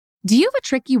Do you have a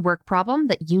tricky work problem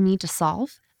that you need to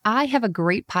solve? I have a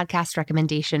great podcast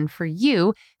recommendation for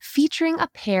you featuring a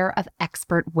pair of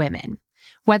expert women.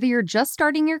 Whether you're just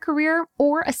starting your career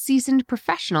or a seasoned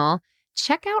professional,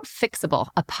 check out Fixable,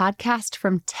 a podcast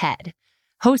from TED.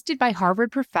 Hosted by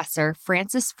Harvard professor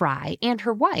Frances Frei and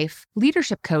her wife,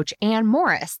 leadership coach Anne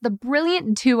Morris, the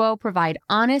brilliant duo provide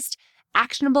honest,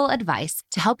 actionable advice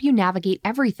to help you navigate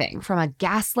everything from a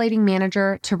gaslighting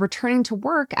manager to returning to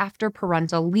work after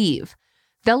parental leave.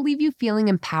 They'll leave you feeling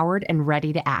empowered and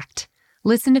ready to act.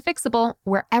 Listen to Fixable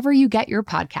wherever you get your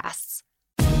podcasts.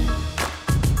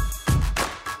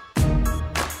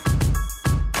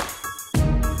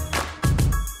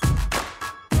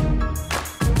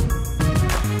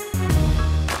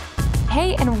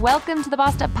 Hey, and welcome to the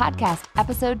Bossed Up Podcast,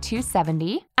 episode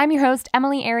 270. I'm your host,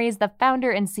 Emily Aries, the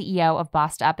founder and CEO of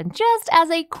Bossed Up. And just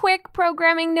as a quick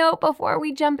programming note before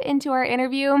we jump into our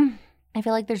interview, I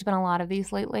feel like there's been a lot of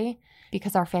these lately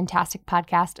because our fantastic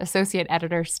podcast associate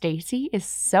editor, Stacy, is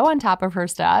so on top of her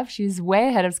stuff. She's way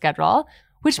ahead of schedule,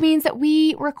 which means that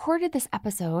we recorded this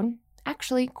episode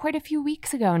actually quite a few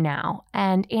weeks ago now.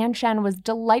 And Ann Shen was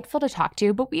delightful to talk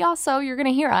to, but we also, you're going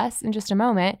to hear us in just a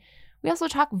moment, we also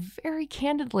talk very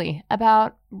candidly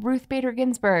about Ruth Bader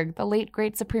Ginsburg, the late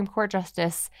great Supreme Court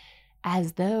Justice,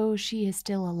 as though she is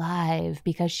still alive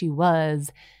because she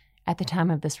was at the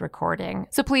time of this recording.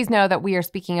 So please know that we are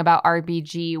speaking about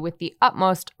RBG with the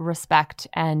utmost respect,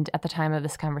 and at the time of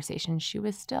this conversation, she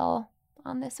was still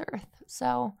on this earth.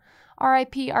 So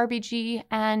RIP RBG,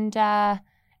 and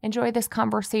enjoy this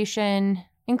conversation,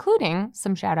 including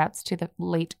some shout outs to the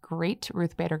late great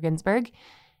Ruth Bader Ginsburg,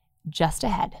 just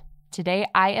ahead. Today,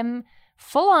 I am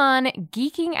full-on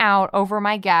geeking out over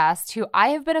my guest, who I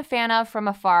have been a fan of from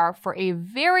afar for a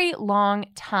very long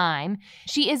time.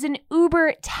 She is an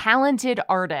uber-talented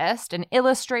artist, an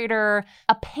illustrator,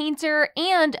 a painter,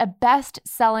 and a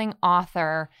best-selling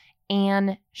author,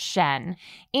 Ann Shen.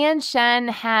 Ann Shen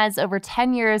has over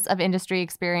 10 years of industry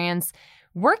experience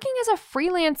working as a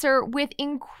freelancer with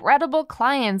incredible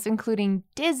clients, including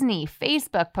Disney,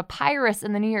 Facebook, Papyrus,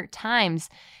 and the New York Times.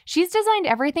 She's designed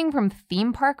everything from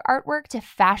theme park artwork to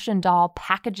fashion doll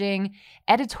packaging,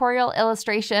 editorial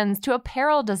illustrations to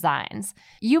apparel designs.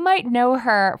 You might know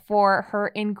her for her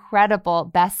incredible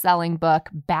best-selling book,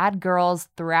 Bad Girls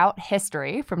Throughout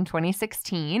History from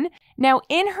 2016. Now,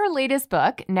 in her latest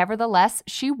book, Nevertheless,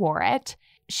 She Wore It,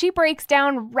 she breaks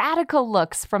down radical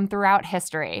looks from throughout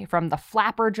history, from the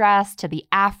flapper dress to the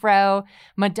afro,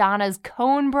 Madonna's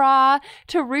cone bra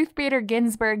to Ruth Bader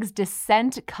Ginsburg's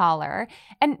descent collar,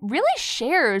 and really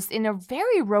shares in a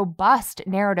very robust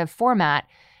narrative format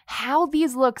how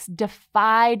these looks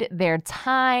defied their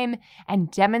time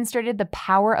and demonstrated the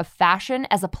power of fashion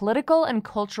as a political and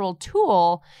cultural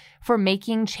tool for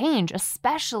making change,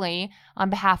 especially on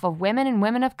behalf of women and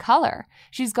women of color.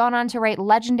 She's gone on to write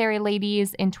Legendary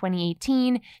Ladies in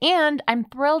 2018, and I'm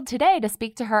thrilled today to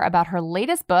speak to her about her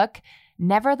latest book,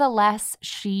 Nevertheless,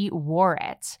 She Wore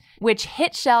It, which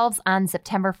hit shelves on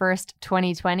September 1st,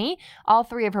 2020. All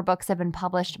three of her books have been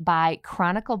published by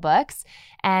Chronicle Books,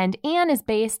 and Ann is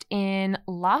based in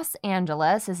Los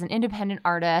Angeles as an independent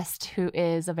artist who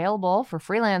is available for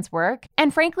freelance work,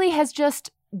 and frankly has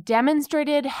just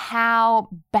demonstrated how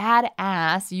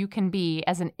badass you can be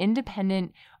as an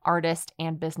independent artist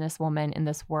and businesswoman in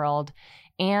this world.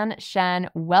 Ann Shen,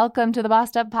 welcome to the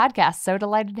Bossed Up Podcast. So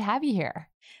delighted to have you here.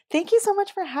 Thank you so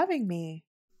much for having me.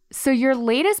 So your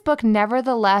latest book,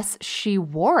 Nevertheless, She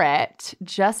Wore It,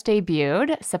 just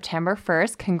debuted September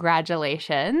 1st.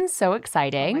 Congratulations. So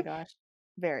exciting. Oh my gosh.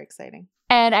 Very exciting.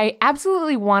 And I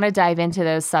absolutely want to dive into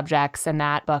those subjects in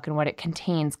that book and what it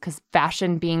contains, because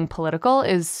fashion being political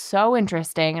is so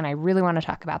interesting, and I really want to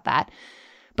talk about that.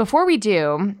 Before we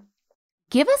do,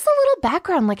 give us a little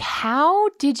background. Like, how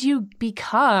did you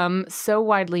become so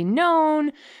widely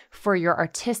known for your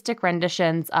artistic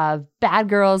renditions of bad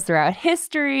girls throughout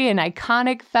history and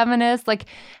iconic feminists? Like,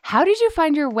 how did you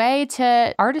find your way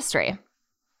to artistry?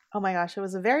 Oh my gosh, it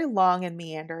was a very long and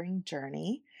meandering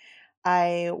journey.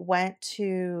 I went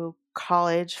to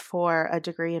college for a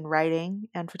degree in writing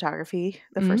and photography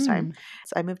the first time.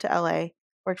 So I moved to LA,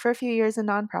 worked for a few years in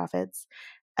nonprofits,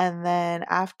 and then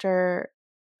after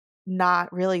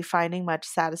not really finding much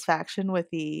satisfaction with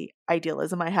the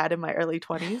idealism I had in my early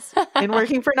 20s in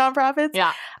working for nonprofits,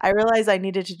 I realized I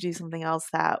needed to do something else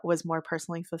that was more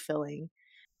personally fulfilling.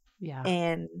 Yeah.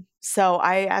 And so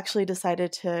I actually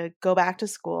decided to go back to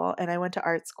school, and I went to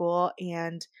art school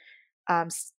and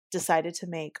decided to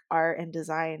make art and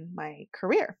design my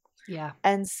career. Yeah.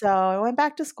 And so I went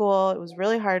back to school. It was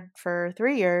really hard for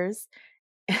 3 years.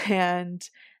 And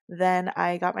Then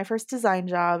I got my first design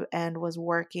job and was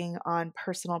working on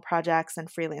personal projects and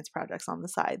freelance projects on the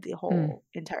side the whole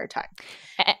entire time.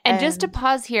 And just to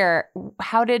pause here,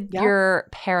 how did Yep. your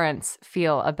parents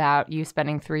feel about you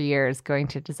spending 3 years going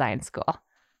to design school?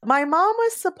 My mom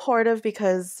was supportive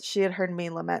because she had heard me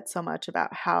lament so much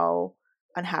about how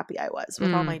unhappy I was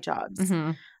with all my jobs.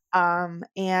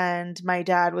 And my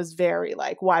dad was very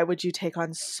like, why would you take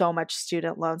on so much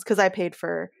student loans? Because I paid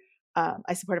for,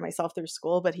 I supported myself through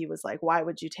school, but he was like, why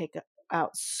would you take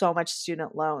out so much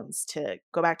student loans to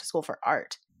go back to school for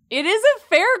art? It is a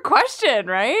fair question,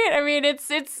 right? I mean,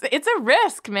 it's a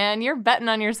risk, man. You're betting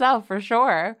on yourself for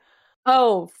sure.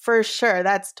 Oh, for sure.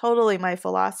 That's totally my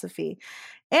philosophy.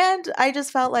 And I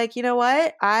just felt like, you know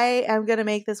what? I am going to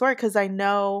make this work because I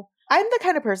know I'm the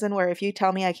kind of person where if you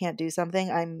tell me I can't do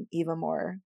something, I'm even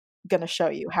more going to show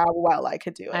you how well I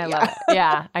could do it. I love it.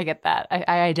 Yeah, I get that.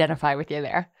 I identify with you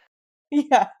there.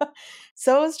 Yeah.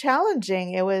 So it was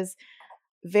challenging. It was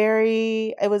a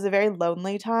very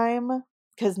lonely time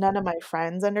because none of my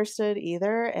friends understood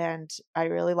either. And I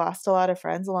really lost a lot of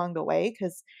friends along the way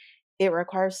because it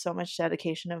requires so much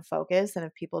dedication and focus. And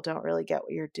if people don't really get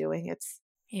what you're doing,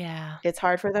 it's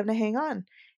hard for them to hang on.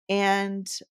 And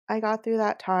I got through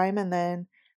that time, and then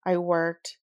I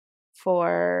worked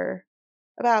for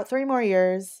about 3 more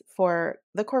years for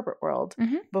the corporate world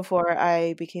before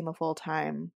I became a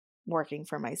full-time working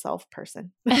for myself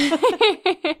person.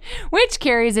 Which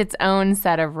carries its own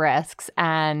set of risks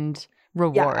and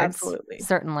rewards. Yeah, absolutely.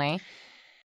 Certainly.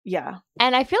 Yeah.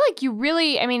 And I feel like you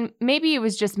really, I mean, maybe it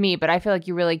was just me, but I feel like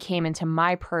you really came into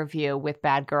my purview with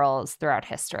Bad Girls throughout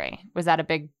history. Was that a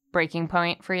big breaking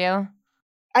point for you?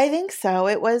 I think so.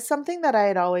 It was something that I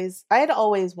had always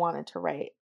wanted to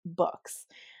write books.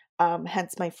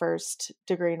 Hence my first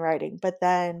degree in writing. But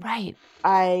then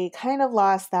I kind of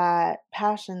lost that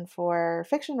passion for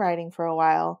fiction writing for a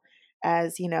while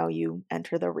as, you know, you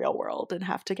enter the real world and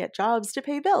have to get jobs to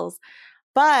pay bills.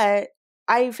 But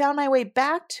I found my way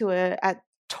back to it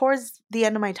towards the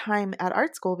end of my time at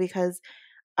art school because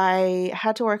I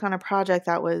had to work on a project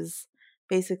that was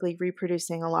basically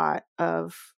reproducing a lot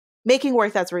of making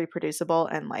work that's reproducible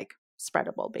and like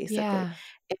spreadable, basically. Yeah.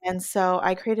 And so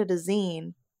I created a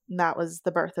zine, and that was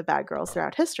the birth of Bad Girls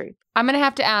Throughout History. I'm going to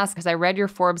have to ask because I read your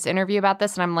Forbes interview about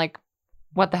this and I'm like,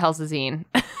 what the hell's a zine?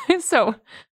 So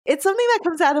it's something that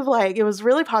comes out of like, it was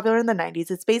really popular in the 90s.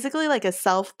 It's basically like a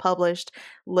self-published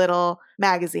little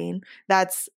magazine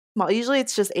that's small. Usually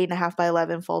it's just 8.5 by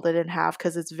 11 folded in half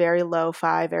because it's very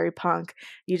lo-fi, very punk.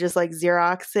 You just like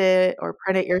Xerox it or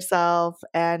print it yourself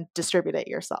and distribute it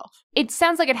yourself. It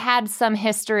sounds like it had some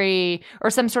history or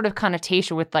some sort of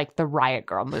connotation with like the Riot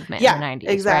Girl movement in the 90s,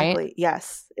 exactly. Right?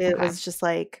 Yes. It was just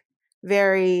like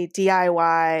very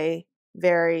DIY,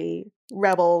 very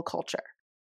rebel culture.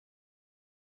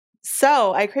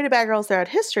 So I created Bad Girls Throughout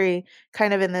History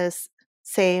kind of in this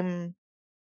same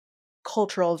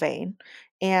cultural vein.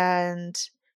 And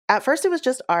at first it was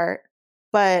just art,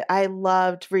 but I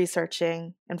loved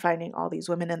researching and finding all these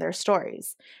women and their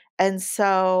stories. And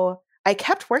so I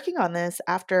kept working on this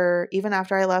even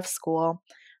after I left school.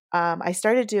 I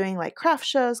started doing like craft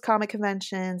shows, comic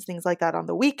conventions, things like that on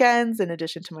the weekends in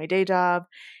addition to my day job.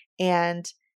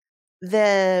 And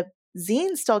the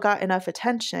zine still got enough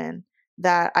attention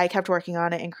that I kept working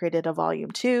on it and created a volume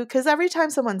 2. Because every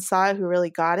time someone saw it who really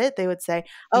got it, they would say,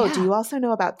 oh, do you also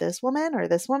know about this woman or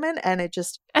this woman? And it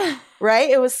just, right?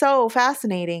 It was so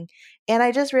fascinating. And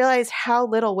I just realized how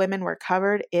little women were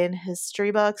covered in history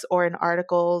books or in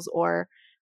articles or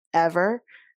ever.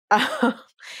 And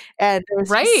there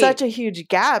was such a huge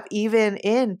gap even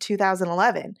in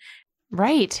 2011.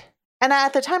 Right. And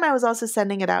at the time, I was also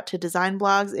sending it out to design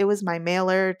blogs. It was my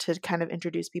mailer to kind of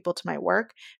introduce people to my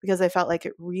work because I felt like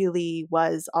it really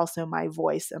was also my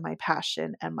voice and my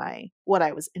passion and what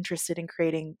I was interested in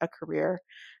creating a career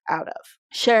out of.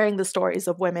 Sharing the stories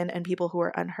of women and people who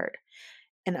are unheard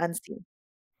and unseen.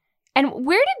 And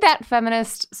where did that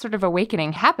feminist sort of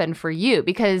awakening happen for you?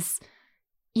 Because,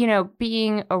 you know,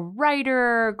 being a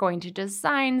writer, going to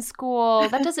design school,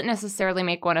 that doesn't necessarily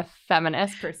make one a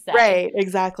feminist per se. Right,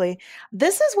 exactly.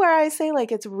 This is where I say,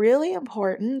 like, it's really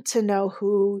important to know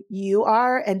who you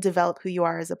are and develop who you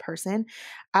are as a person.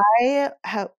 I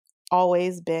have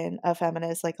always been a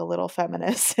feminist, like a little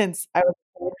feminist since I was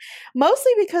a kid,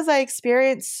 mostly because I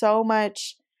experienced so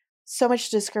much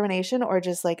discrimination or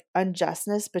just like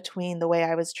unjustness between the way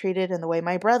I was treated and the way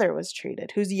my brother was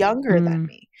treated, who's younger than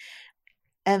me.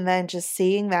 And then just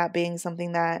seeing that being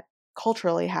something that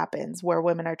culturally happens where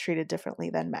women are treated differently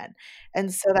than men.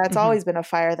 And so that's always been a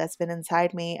fire that's been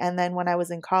inside me. And then when I was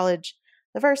in college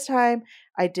the first time,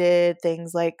 I did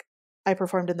things like I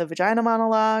performed in the Vagina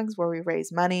Monologues, where we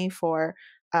raised money for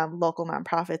local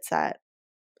nonprofits that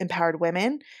empowered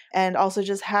women, and also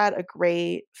just had a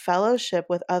great fellowship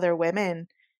with other women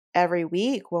every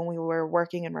week when we were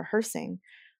working and rehearsing.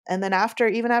 And then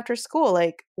even after school,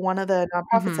 like one of the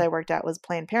nonprofits I worked at was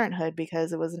Planned Parenthood,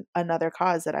 because it was another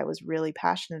cause that I was really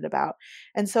passionate about.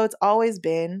 And so it's always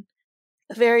been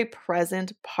a very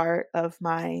present part of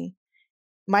my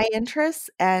interests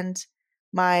and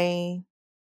my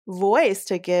voice,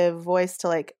 to give voice to,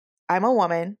 like, I'm a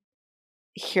woman,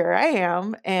 here I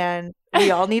am, and we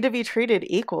all need to be treated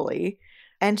equally,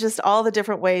 and just all the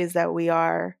different ways that we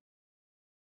are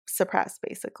suppressed,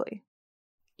 basically.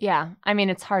 Yeah. I mean,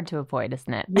 it's hard to avoid,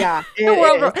 isn't it? Yeah.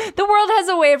 The world has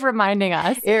a way of reminding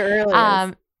us. It really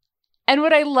is. And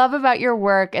what I love about your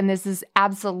work, and this is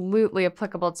absolutely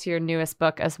applicable to your newest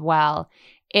book as well,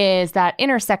 is that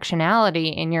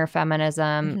intersectionality in your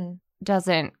feminism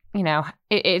doesn't,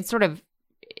 it's sort of,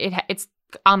 it's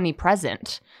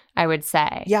omnipresent, I would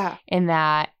say. Yeah. In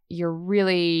that you're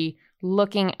really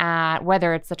looking at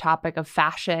whether it's the topic of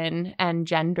fashion and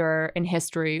gender in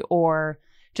history or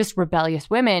just rebellious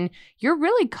women, you're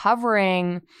really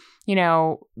covering,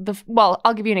 I'll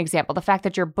give you an example. The fact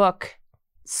that your book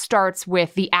starts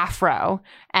with the afro,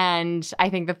 and I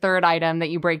think the third item that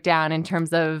you break down in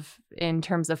terms of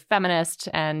feminist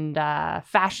and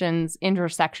fashion's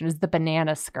intersection is the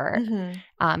banana skirt.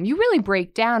 You really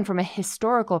break down from a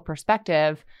historical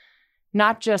perspective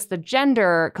not just the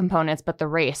gender components, but the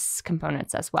race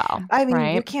components as well. I mean,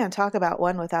 right? You can't talk about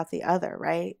one without the other,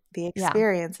 right? The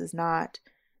experience is not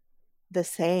the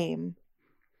same,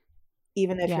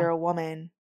 even if you're a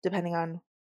woman, depending on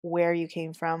where you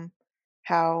came from,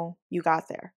 how you got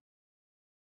there.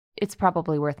 It's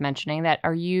probably worth mentioning that,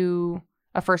 are you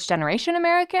a first-generation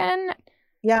American?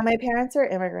 Yeah, my parents are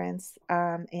immigrants,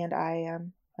 and I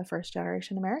am a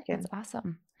first-generation American. That's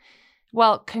awesome.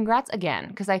 Well, congrats again,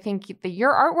 because I think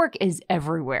your artwork is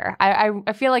everywhere.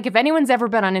 I feel like if anyone's ever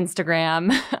been on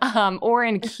Instagram or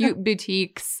in cute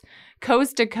boutiques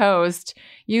coast to coast,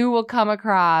 you will come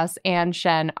across Ann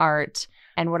Shen art.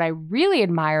 And what I really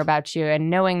admire about you, and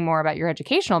knowing more about your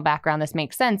educational background, this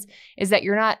makes sense, is that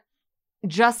you're not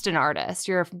just an artist.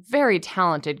 You're a very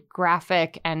talented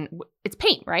graphic, and it's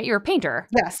paint, right? You're a painter.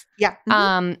 Yes. Yeah.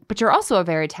 But you're also a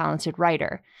very talented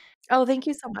writer. Oh, thank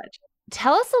you so much.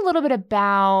 Tell us a little bit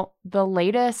about the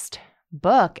latest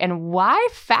book and why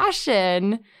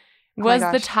fashion was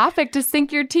the topic to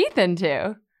sink your teeth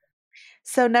into.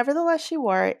 So Nevertheless She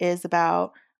Wore is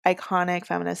about iconic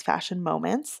feminist fashion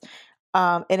moments.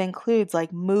 It includes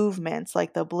like movements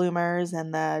like the bloomers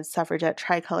and the suffragette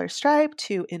tricolor stripe,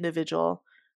 to individual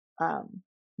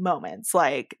moments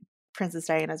like Princess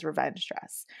Diana's revenge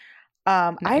dress.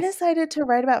 Nice. I decided to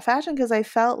write about fashion because I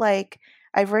felt like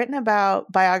I've written about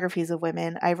biographies of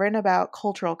women. I've written about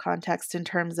cultural context in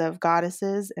terms of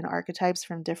goddesses and archetypes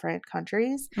from different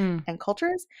countries and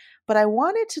cultures. But I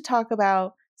wanted to talk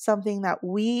about something that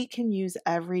we can use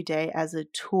every day as a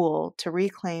tool to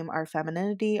reclaim our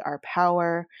femininity, our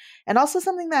power, and also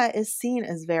something that is seen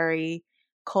as very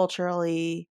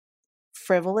culturally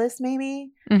frivolous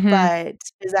maybe, but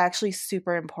is actually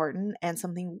super important and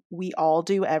something we all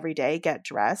do every day, get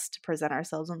dressed to present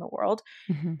ourselves in the world.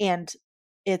 And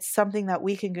it's something that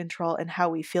we can control in how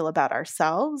we feel about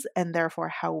ourselves, and therefore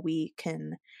how we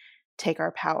can take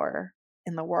our power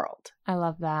in the world. I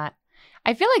love that.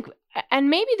 I feel like,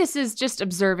 and maybe this is just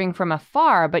observing from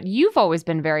afar, but you've always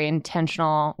been very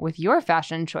intentional with your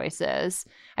fashion choices.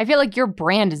 I feel like your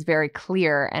brand is very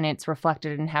clear, and it's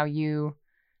reflected in how you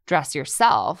dress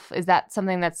yourself. Is that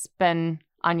something that's been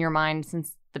on your mind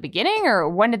since the beginning, or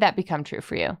when did that become true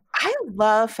for you? I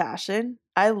love fashion.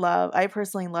 I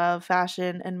personally love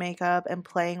fashion and makeup and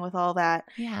playing with all that,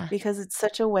 because it's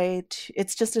such a way to,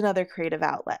 it's just another creative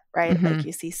outlet, right? Like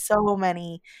you see so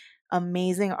many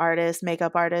amazing artists,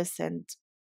 makeup artists and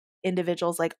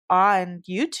individuals like on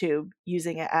YouTube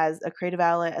using it as a creative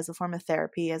outlet, as a form of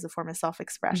therapy, as a form of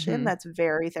self-expression. That's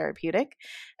very therapeutic.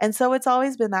 And so it's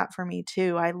always been that for me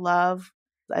too. I love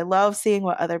seeing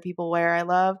what other people wear. I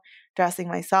love dressing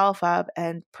myself up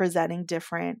and presenting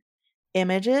different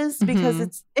images,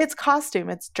 because it's costume,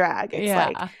 it's drag. It's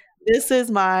like, this is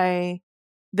my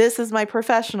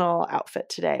professional outfit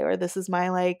today, or this is my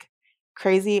like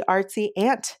crazy artsy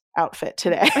aunt outfit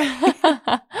today.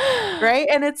 Right?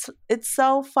 And it's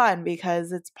so fun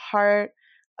because it's part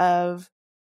of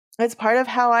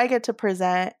how I get to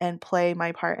present and play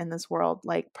my part in this world,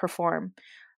 like perform.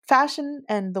 Fashion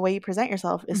and the way you present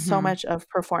yourself is so much of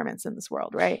performance in this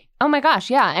world, right? Oh my gosh,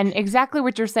 yeah. And exactly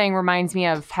what you're saying reminds me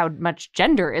of how much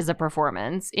gender is a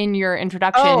performance in your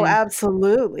introduction. Oh,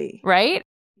 absolutely. Right?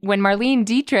 when Marlene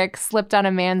Dietrich slipped on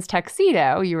a man's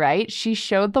tuxedo, you write, she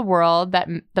showed the world that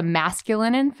the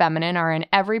masculine and feminine are in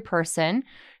every person,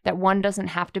 that one doesn't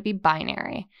have to be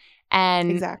binary.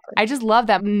 And Exactly. I just love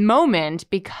that moment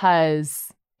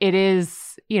because it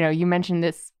is, you mentioned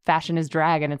this fashion is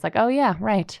drag, and it's like, oh yeah,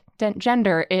 right.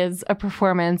 Gender is a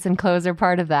performance and clothes are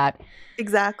part of that.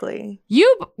 Exactly.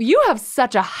 You have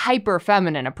such a hyper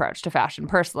feminine approach to fashion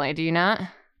personally, do you not?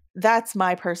 That's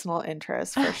my personal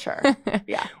interest for sure.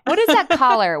 Yeah. What is that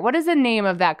collar? What is the name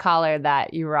of that collar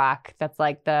that you rock? That's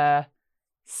like the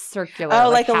circular. Oh,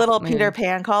 like a little Peter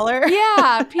Pan collar?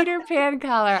 Yeah, Peter Pan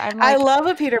collar. I love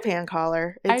a Peter Pan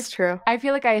collar. It's true. I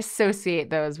feel like I associate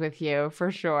those with you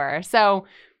for sure. So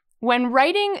when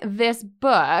writing this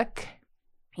book,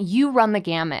 you run the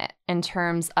gamut in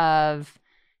terms of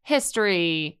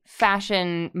history,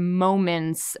 fashion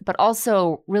moments, but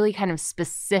also really kind of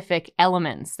specific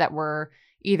elements that were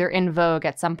either in vogue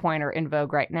at some point or in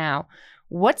vogue right now.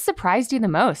 What surprised you the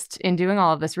most in doing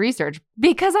all of this research?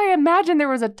 Because I imagine there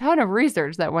was a ton of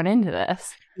research that went into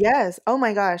this. Yes. Oh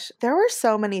my gosh. There were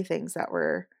so many things that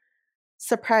were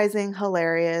surprising,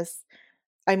 hilarious.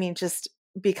 I mean, just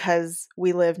because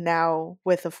we live now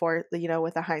with with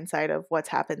the hindsight of what's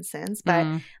happened since. But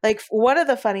like one of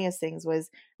the funniest things was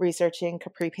researching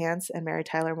capri pants and Mary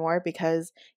Tyler Moore,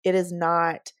 because it is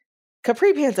not,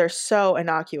 capri pants are so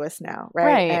innocuous now,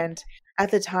 right? And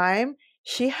at the time,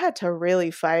 she had to really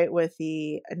fight with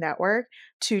the network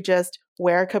to just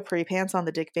wear capri pants on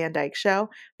the Dick Van Dyke Show,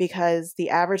 because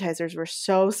the advertisers were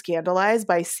so scandalized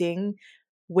by seeing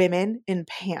women in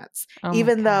pants,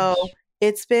 even though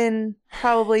it's been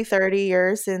probably 30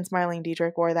 years since Marlene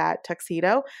Dietrich wore that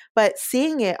tuxedo, but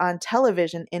seeing it on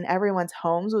television in everyone's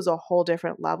homes was a whole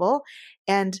different level.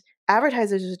 And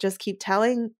advertisers would just keep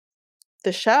telling the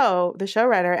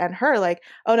showrunner and her, like,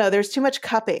 oh no, there's too much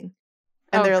cupping.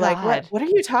 And they're like, what are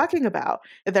you talking about?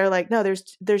 And they're like, no,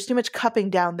 there's too much cupping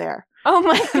down there. Oh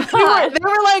my God. They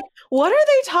were like, what are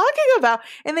they talking about?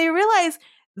 And they realized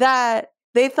that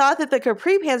they thought that the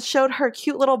capri pants showed her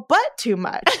cute little butt too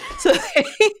much.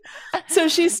 So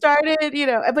she started,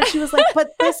 but she was like,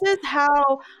 but this is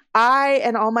how I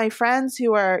and all my friends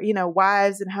who are,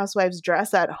 wives and housewives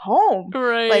dress at home.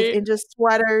 Right. Like in just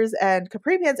sweaters and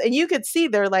capri pants. And you could see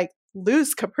they're like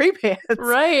loose capri pants.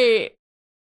 Right.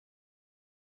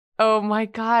 Oh my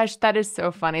gosh, that is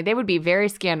so funny. They would be very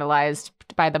scandalized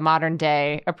by the modern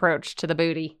day approach to the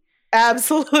booty.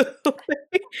 Absolutely.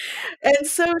 And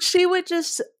so she would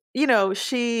just,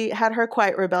 she had her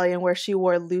quiet rebellion where she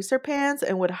wore looser pants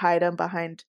and would hide them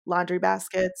behind laundry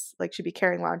baskets. Like she'd be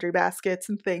carrying laundry baskets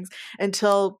and things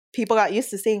until people got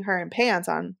used to seeing her in pants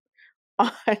on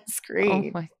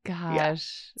screen. Oh my gosh. Yeah,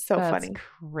 so that's funny.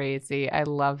 Crazy. I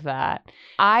love that.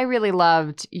 I really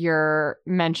loved your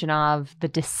mention of the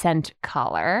dissent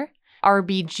collar.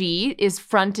 RBG is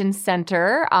front and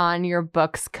center on your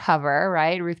book's cover,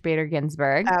 right? Ruth Bader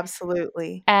Ginsburg.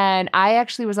 Absolutely. And I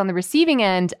actually was on the receiving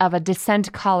end of a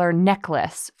dissent collar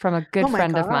necklace from a good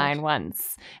friend of mine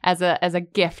once as a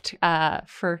gift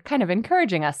for kind of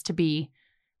encouraging us to be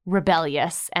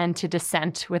rebellious and to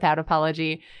dissent without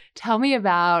apology. Tell me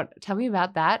about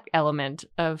that element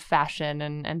of fashion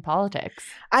and politics.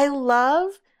 I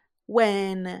love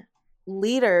when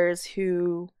leaders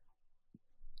who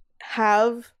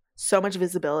have so much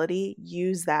visibility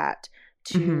use that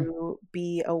to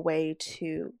be a way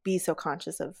to be so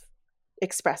conscious of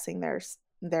expressing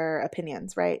their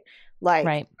opinions, right?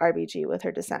 Like RBG with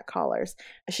her dissent collars.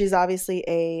 She's obviously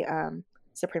a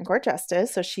Supreme Court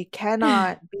justice, so she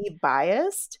cannot be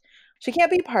biased. She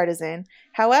can't be partisan.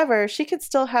 However, she could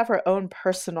still have her own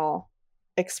personal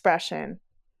expression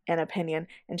and opinion,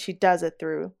 and she does it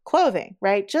through clothing,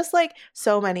 right? Just like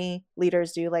so many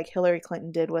leaders do, like Hillary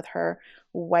Clinton did with her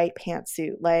white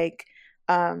pantsuit, like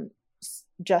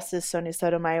Justice Sonia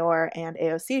Sotomayor and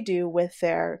AOC do with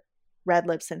their red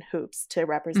lips and hoops to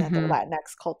represent the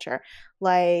Latinx culture,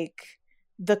 like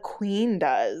the Queen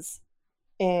does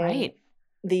in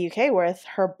the UK with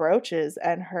her brooches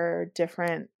and her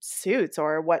different suits,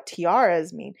 or what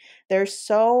tiaras mean. There's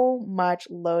so much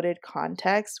loaded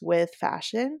context with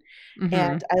fashion.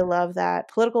 And I love that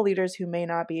political leaders who may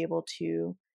not be able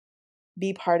to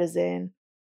be partisan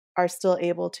are still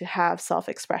able to have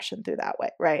self-expression through that way,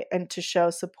 right? And to show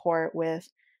support with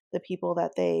the people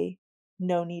that they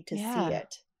know need to see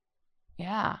it.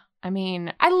 Yeah. I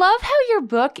mean, I love how your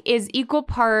book is equal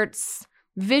parts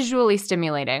visually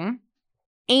stimulating,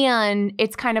 and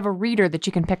it's kind of a reader that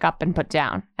you can pick up and put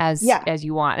down as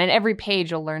you want. And every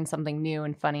page you'll learn something new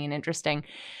and funny and interesting.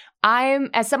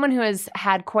 As someone who has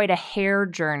had quite a hair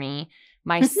journey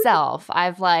myself, I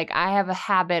have a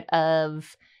habit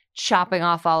of chopping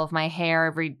off all of my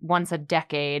hair once a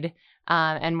decade.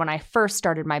 And when I first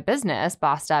started my business,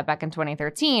 Bossed Up, back in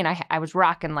 2013, I was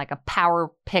rocking like a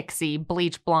power pixie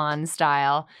bleach blonde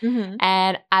style. Mm-hmm.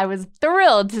 And I was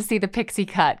thrilled to see the pixie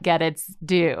cut get its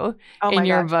due in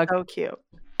your book. So cute.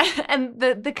 And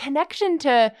the connection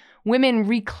to women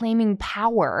reclaiming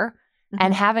power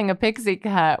and having a pixie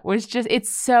cut was just, it's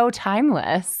so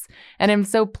timeless. And I'm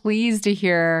so pleased to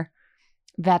hear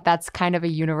that that's kind of a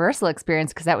universal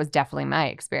experience, because that was definitely my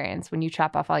experience. When you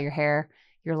chop off all your hair,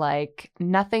 you're like,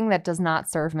 nothing that does not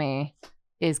serve me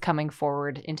is coming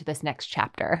forward into this next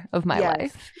chapter of my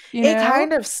life. It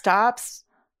kind of stops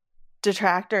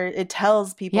detractor. It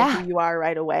tells people who you are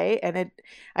right away. And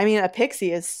a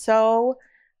pixie is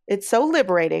it's so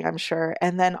liberating, I'm sure.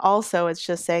 And then also it's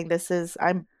just saying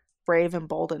I'm brave and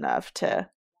bold enough to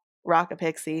rock a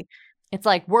pixie. It's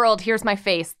like, world, here's my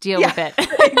face. Deal with it.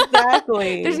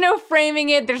 Exactly. There's no framing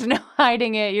it. There's no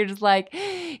hiding it. You're just like,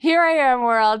 here I am,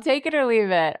 world. Take it or leave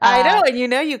it. I know. And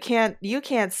you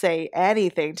can't say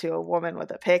anything to a woman with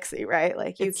a pixie, right?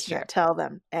 Like, you can't tell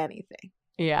them anything.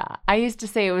 Yeah. I used to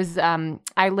say it was,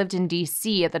 I lived in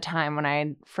DC at the time when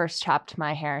I first chopped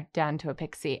my hair down to a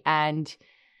pixie. And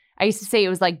I used to say it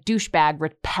was like douchebag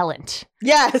repellent.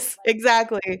 Yes,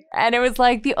 exactly. And it was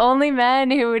like the only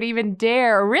men who would even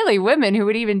dare, or really women who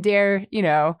would even dare,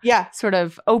 sort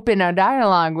of open a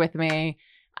dialogue with me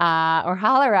or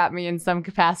holler at me in some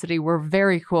capacity were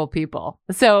very cool people.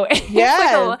 So it's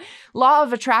like a law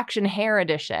of attraction hair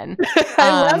edition.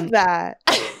 I love that.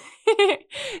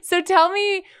 So tell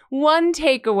me one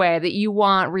takeaway that you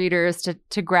want readers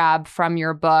to grab from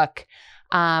your book.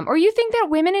 Or you think that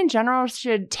women in general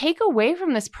should take away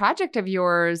from this project of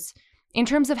yours in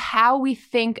terms of how we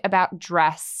think about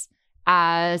dress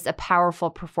as a powerful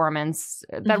performance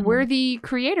that we're the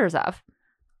creators of?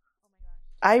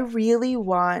 I really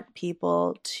want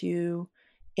people to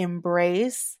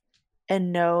embrace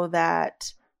and know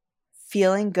that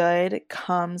feeling good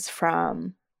comes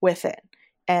from within.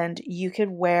 And you could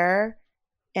wear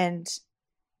and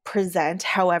present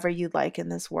however you'd like in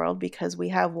this world, because we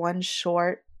have one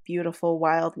short, beautiful,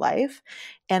 wild life.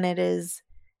 And it is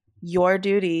your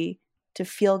duty to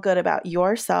feel good about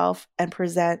yourself and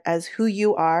present as who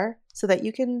you are so that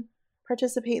you can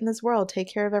participate in this world,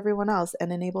 take care of everyone else,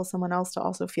 and enable someone else to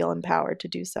also feel empowered to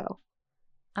do so.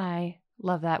 I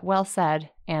love that. Well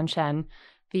said, Ann Shen.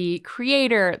 The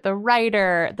creator, the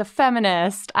writer, the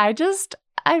feminist. I'm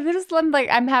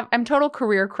total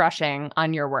career crushing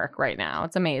on your work right now.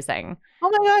 It's amazing. Oh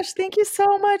my gosh, thank you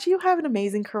so much. You have an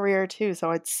amazing career too.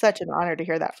 So it's such an honor to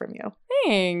hear that from you.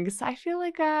 Thanks. I feel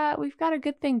like we've got a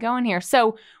good thing going here.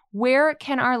 So where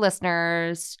can our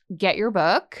listeners get your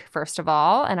book, first of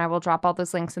all? And I will drop all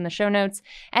those links in the show notes.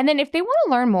 And then if they want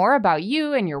to learn more about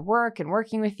you and your work and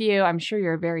working with you, I'm sure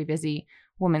you're a very busy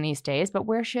woman these days, but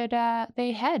where should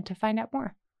they head to find out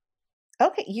more?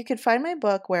 Okay, you could find my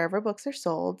book wherever books are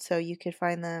sold. So you could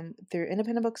find them through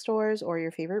independent bookstores or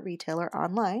your favorite retailer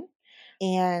online.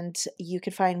 And you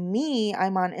could find me,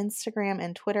 I'm on Instagram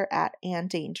and Twitter at Ann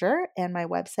Danger, and my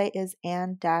website is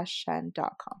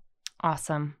ann-shen.com.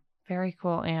 Awesome. Very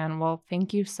cool, Ann. Well,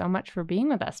 thank you so much for being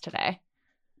with us today.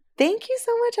 Thank you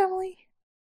so much, Emily.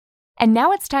 And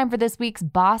now it's time for this week's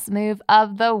Boss Move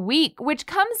of the Week, which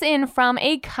comes in from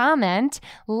a comment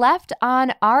left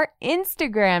on our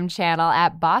Instagram channel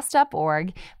at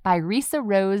bossedup.org by Risa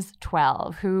Rose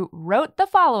 12, who wrote the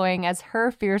following as her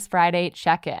Fierce Friday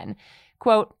check-in.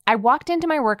 Quote, I walked into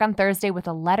my work on Thursday with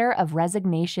a letter of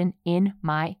resignation in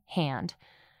my hand.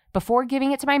 Before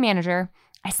giving it to my manager,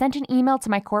 I sent an email to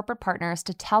my corporate partners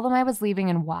to tell them I was leaving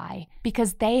and why,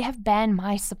 because they have been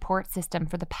my support system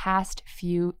for the past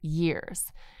few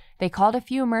years. They called a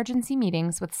few emergency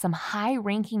meetings with some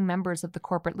high-ranking members of the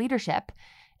corporate leadership,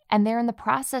 and they're in the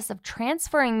process of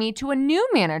transferring me to a new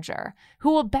manager who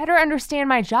will better understand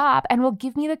my job and will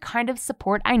give me the kind of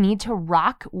support I need to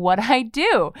rock what I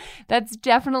do. That's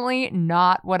definitely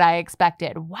not what I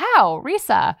expected. Wow,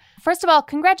 Risa. First of all,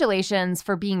 congratulations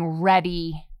for being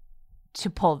ready to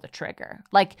pull the trigger.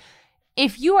 Like,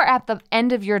 if you are at the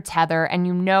end of your tether and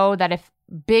you know that if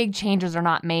big changes are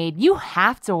not made, you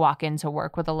have to walk into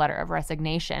work with a letter of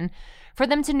resignation for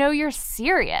them to know you're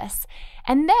serious.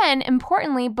 And then,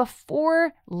 importantly,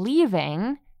 before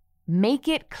leaving, make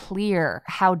it clear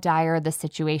how dire the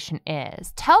situation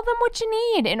is. Tell them what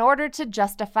you need in order to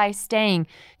justify staying.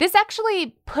 This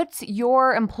actually puts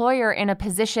your employer in a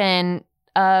position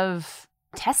of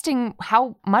testing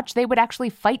how much they would actually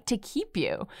fight to keep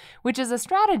you, which is a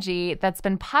strategy that's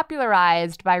been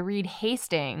popularized by Reed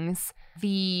Hastings,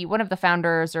 one of the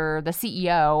founders or the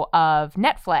CEO of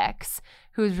Netflix,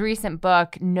 whose recent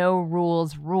book, No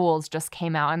Rules Rules, just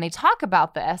came out. And they talk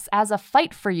about this as a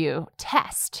fight for you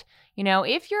test. You know,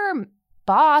 if your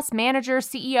boss, manager,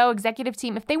 CEO, executive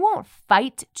team, if they won't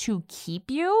fight to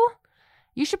keep you,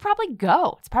 you should probably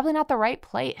go. It's probably not the right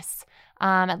place,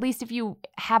 at least if you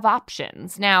have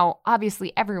options. Now,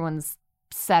 obviously, everyone's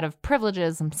set of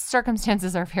privileges and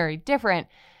circumstances are very different,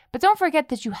 but don't forget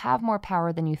that you have more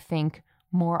power than you think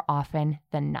more often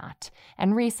than not.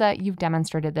 And Risa, you've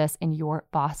demonstrated this in your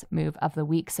boss move of the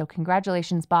week. So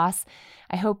congratulations, boss.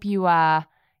 I hope you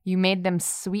made them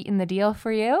sweeten the deal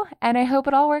for you, and I hope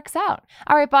it all works out.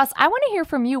 All right, boss, I want to hear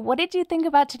from you. What did you think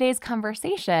about today's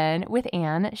conversation with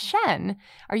Ann Shen?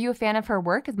 Are you a fan of her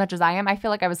work as much as I am? I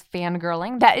feel like I was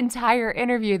fangirling that entire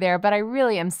interview there, but I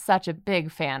really am such a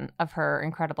big fan of her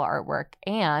incredible artwork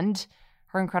and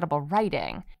her incredible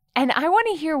writing. And I want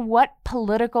to hear what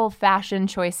political fashion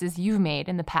choices you've made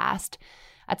in the past.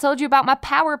 I told you about my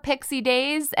Power Pixie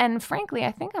days, and frankly,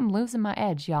 I think I'm losing my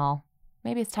edge, y'all.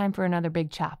 Maybe it's time for another big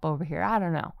chop over here. I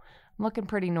don't know. I'm looking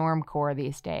pretty normcore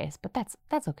these days, but that's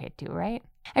okay too, right?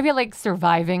 I feel like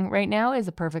surviving right now is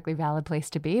a perfectly valid place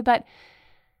to be, but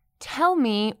tell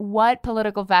me what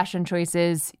political fashion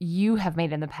choices you have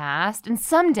made in the past, and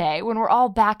someday when we're all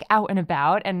back out and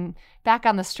about and back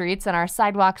on the streets and our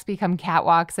sidewalks become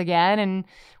catwalks again and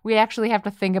we actually have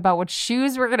to think about what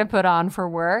shoes we're going to put on for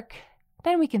work,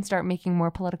 then we can start making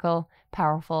more political,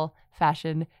 powerful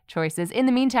fashion choices. In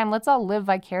the meantime, let's all live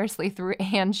vicariously through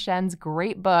Ann Shen's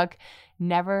great book,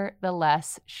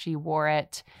 Nevertheless, She Wore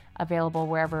It. Available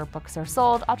wherever books are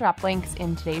sold. I'll drop links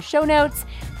in today's show notes.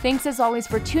 Thanks as always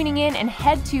for tuning in, and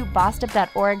head to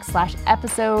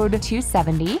bossedup.org/episode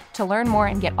 270 to learn more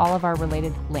and get all of our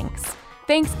related links.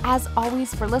 Thanks as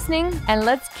always for listening, and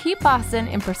let's keep bossin'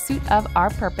 in pursuit of our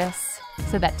purpose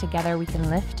so that together we can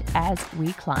lift as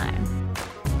we climb.